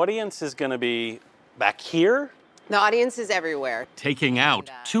the audience is going to be back here? The audience is everywhere. Taking out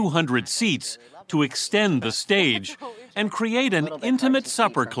 200 seats to extend the stage and create an intimate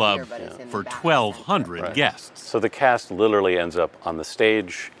supper club for 1,200 guests. So the cast literally ends up on the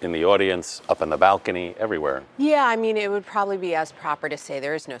stage, in the audience, up on the balcony, everywhere. Yeah, I mean, it would probably be as proper to say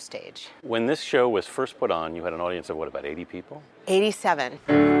there is no stage. When this show was first put on, you had an audience of, about 80 people? 87.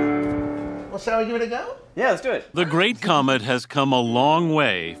 Well, shall we give it a go? Yeah, let's do it. The Great Comet has come a long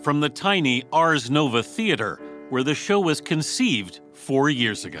way from the tiny Ars Nova Theater, where the show was conceived 4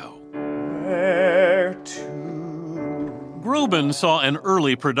 years ago. Where to? Groban saw an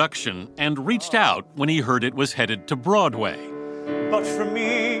early production and reached out when he heard it was headed to Broadway. But for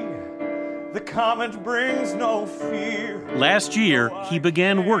me, the comet brings no fear. Last year, he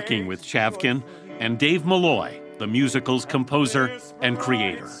began working with Chavkin and Dave Malloy, the musical's composer and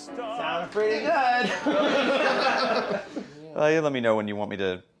creator. Sounds pretty good. You let me know when you want me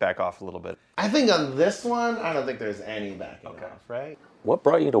to back off a little bit. I think on this one, I don't think there's any backing off, right? What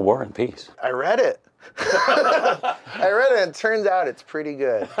brought you to War and Peace? I read it. I read it, and it turns out it's pretty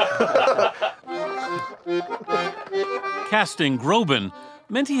good. Casting Groban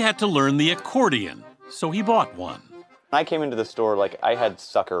meant he had to learn the accordion, so he bought one. I came into the store like I had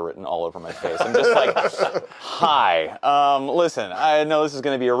sucker written all over my face. I'm just like, hi, listen, I know this is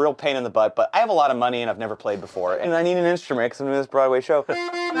going to be a real pain in the butt, but I have a lot of money and I've never played before, and I need an instrument because I'm doing this Broadway show.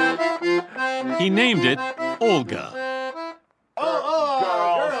 He named it Olga.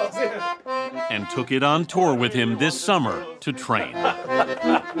 Girls. and took it on tour with him this summer to train.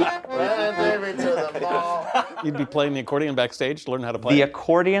 You'd be playing the accordion backstage to learn how to play The it?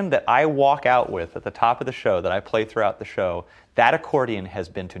 accordion that I walk out with at the top of the show, that I play throughout the show, that accordion has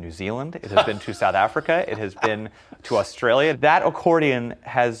been to New Zealand, it has been to South Africa, it has been to Australia. That accordion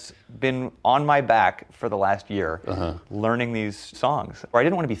has been on my back for the last year, learning these songs. I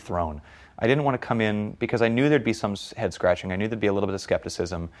didn't want to be thrown. I didn't want to come in because I knew there'd be some head scratching. I knew there'd be a little bit of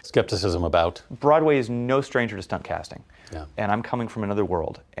skepticism. Skepticism about? Broadway is no stranger to stunt casting. Yeah. And I'm coming from another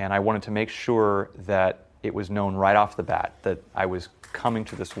world. And I wanted to make sure that it was known right off the bat that I was coming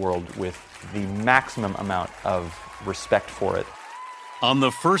to this world with the maximum amount of respect for it. On the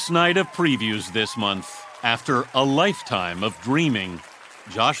first night of previews this month, after a lifetime of dreaming,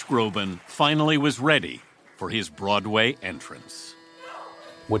 Josh Groban finally was ready for his Broadway entrance.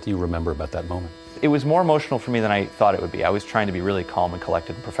 What do you remember about that moment? It was more emotional for me than I thought it would be. I was trying to be really calm and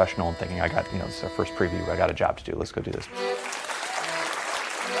collected and professional and thinking, this is our first preview, I got a job to do, let's go do this.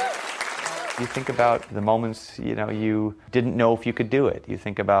 You think about the moments, you didn't know if you could do it. You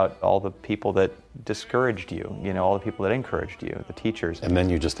think about all the people that discouraged you, all the people that encouraged you, the teachers. And then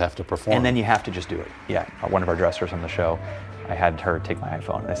you just have to perform. And then you have to just do it. Yeah, one of our dressers on the show, I had her take my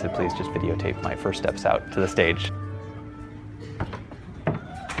iPhone. I said, please just videotape my first steps out to the stage.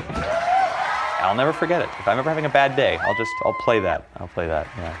 I'll never forget it. If I'm ever having a bad day, I'll play that. I'll play that,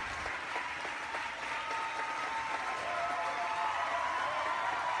 yeah.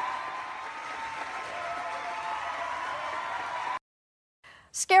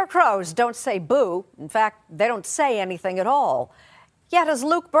 Scarecrows don't say boo. In fact, they don't say anything at all. Yet, as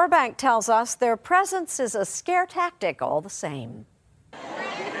Luke Burbank tells us, their presence is a scare tactic all the same.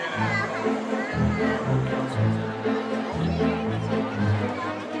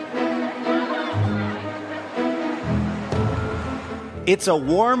 It's a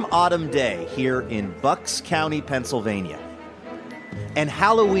warm autumn day here in Bucks County, Pennsylvania. And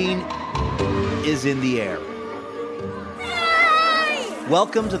Halloween is in the air.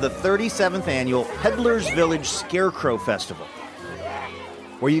 Welcome to the 37th annual Peddler's Village Scarecrow Festival,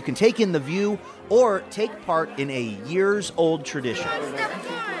 where you can take in the view or take part in a years-old tradition.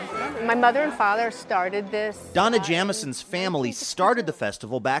 My mother and father started this. Donna Jamison's family started the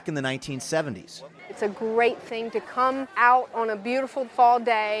festival back in the 1970s. It's a great thing to come out on a beautiful fall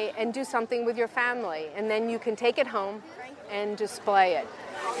day and do something with your family, and then you can take it home and display it.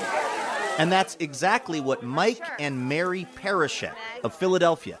 And that's exactly what Mike and Mary Parashek of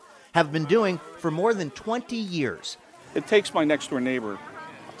Philadelphia have been doing for more than 20 years. It takes my next-door neighbor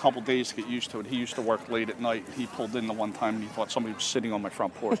a couple days to get used to it. He used to work late at night. He pulled in the one time and he thought somebody was sitting on my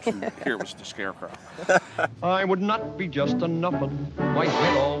front porch, and here was the Scarecrow. I would not be just a nuffin', my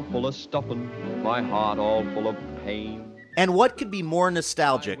head all full of stuffin', my heart all full of pain. And what could be more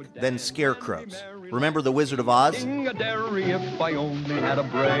nostalgic than scarecrows? Remember The Wizard of Oz? If I only had a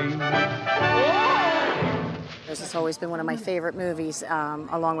brain. This has always been one of my favorite movies,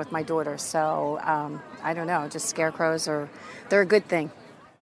 along with my daughter. So, I don't know, just scarecrows they're a good thing.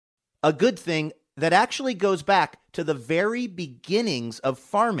 A good thing that actually goes back to the very beginnings of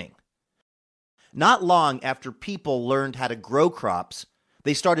farming. Not long after people learned how to grow crops,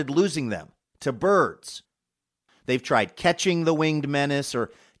 they started losing them to birds. They've tried catching the winged menace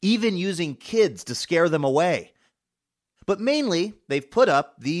or even using kids to scare them away. But mainly, they've put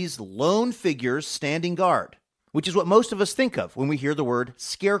up these lone figures standing guard, which is what most of us think of when we hear the word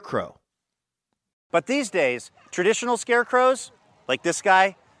scarecrow. But these days, traditional scarecrows, like this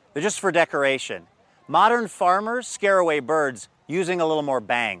guy, they're just for decoration. Modern farmers scare away birds using a little more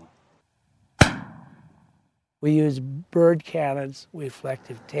bang. We use bird cannons,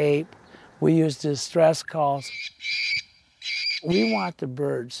 reflective tape. We use distress calls. We want the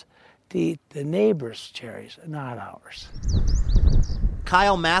birds to eat the neighbors' cherries, not ours.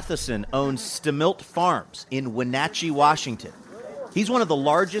 Kyle Matheson owns Stamilt Farms in Wenatchee, Washington. He's one of the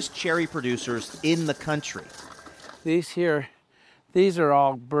largest cherry producers in the country. These are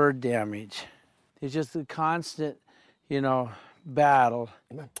all bird damage. It's just a constant, battle.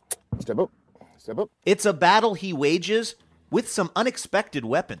 Step up. Step up. It's a battle he wages with some unexpected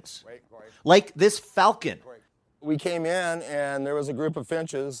weapons, like this falcon. We came in and there was a group of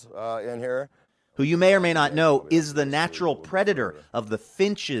finches in here. Who you may or may not know is the natural predator of the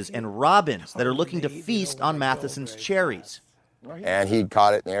finches and robins that are looking to feast on Matheson's cherries. And he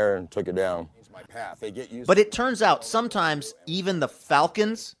caught it in the air and took it down. But it turns out sometimes even the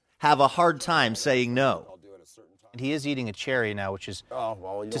falcons have a hard time saying no. He is eating a cherry now, which is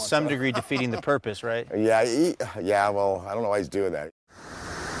to some degree defeating the purpose, right? Yeah, well, I don't know why he's doing that.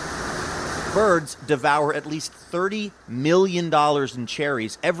 Birds devour at least $30 million in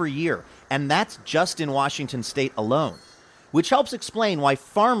cherries every year, And that's just in Washington state alone, which helps explain why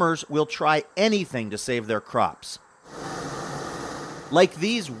farmers will try anything to save their crops. Like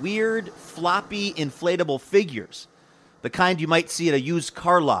these weird, floppy, inflatable figures, the kind you might see at a used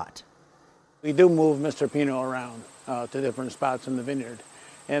car lot. We do move Mr. Pino around to different spots in the vineyard,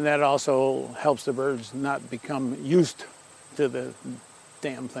 and that also helps the birds not become used to the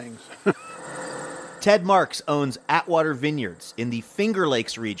damn things. Ted Marks owns Atwater Vineyards in the Finger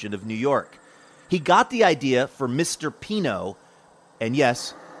Lakes region of New York. He got the idea for Mr. Pino, and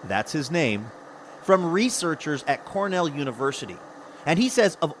yes, that's his name, from researchers at Cornell University. And he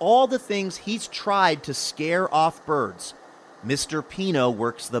says of all the things he's tried to scare off birds, Mr. Pino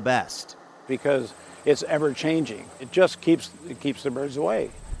works the best. Because it's ever-changing. It just keeps the birds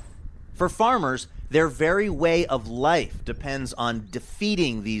away. For farmers, their very way of life depends on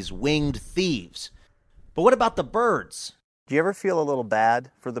defeating these winged thieves. But what about the birds? Do you ever feel a little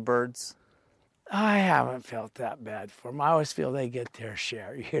bad for the birds? I haven't felt that bad for them. I always feel they get their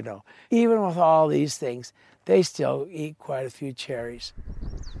share, you know. Even with all these things, they still eat quite a few cherries.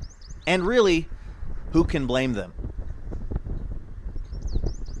 And really, who can blame them?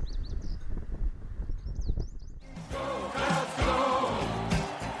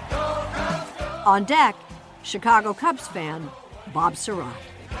 On deck, Chicago Cubs fan Bob Surratt.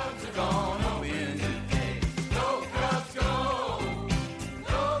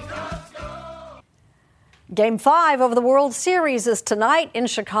 Game 5 of the World Series is tonight in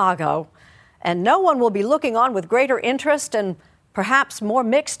Chicago, and no one will be looking on with greater interest and perhaps more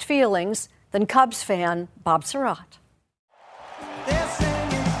mixed feelings than Cubs fan Bob Surratt.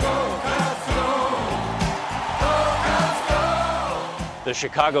 The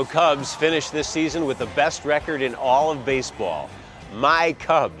Chicago Cubs finished this season with the best record in all of baseball. My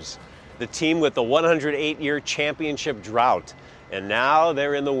Cubs, the team with the 108-year championship drought, and now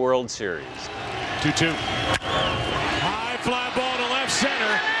they're in the World Series. 2-2. High fly ball to left center.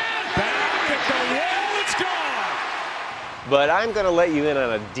 Back at the wall, it's gone. But I'm going to let you in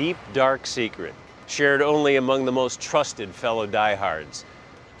on a deep, dark secret, shared only among the most trusted fellow diehards.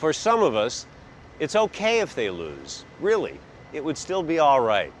 For some of us, it's okay if they lose. Really, it would still be all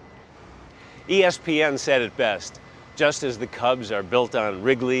right. ESPN said it best. Just as the Cubs are built on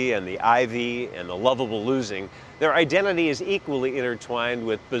Wrigley and the Ivy and the lovable losing, their identity is equally intertwined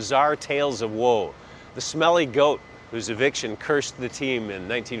with bizarre tales of woe. The smelly goat, whose eviction cursed the team in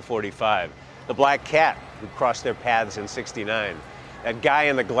 1945. The black cat, who crossed their paths in '69. That guy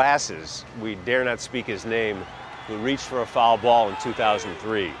in the glasses, we dare not speak his name, who reached for a foul ball in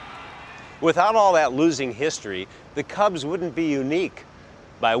 2003. Without all that losing history, the Cubs wouldn't be unique.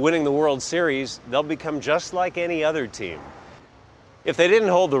 By winning the World Series, they'll become just like any other team. If they didn't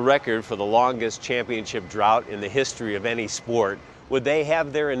hold the record for the longest championship drought in the history of any sport, would they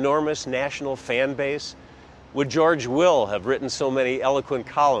have their enormous national fan base? Would George Will have written so many eloquent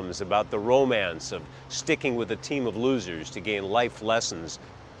columns about the romance of sticking with a team of losers to gain life lessons?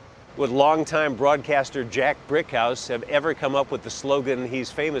 Would longtime broadcaster Jack Brickhouse have ever come up with the slogan he's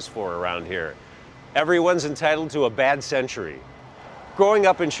famous for around here? Everyone's entitled to a bad century. Growing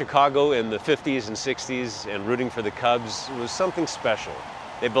up in Chicago in the 50s and 60s and rooting for the Cubs was something special.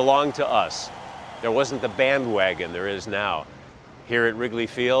 They belonged to us. There wasn't the bandwagon there is now. Here at Wrigley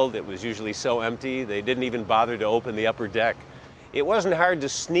Field, it was usually so empty, they didn't even bother to open the upper deck. It wasn't hard to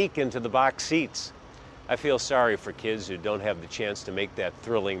sneak into the box seats. I feel sorry for kids who don't have the chance to make that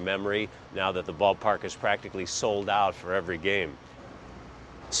thrilling memory now that the ballpark is practically sold out for every game.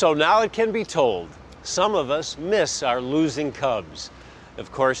 So now it can be told, some of us miss our losing Cubs.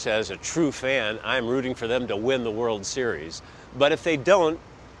 Of course, as a true fan, I'm rooting for them to win the World Series. But if they don't,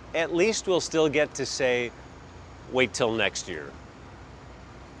 at least we'll still get to say, wait till next year.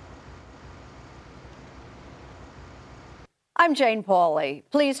 I'm Jane Pauley.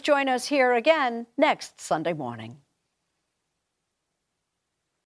 Please join us here again next Sunday morning.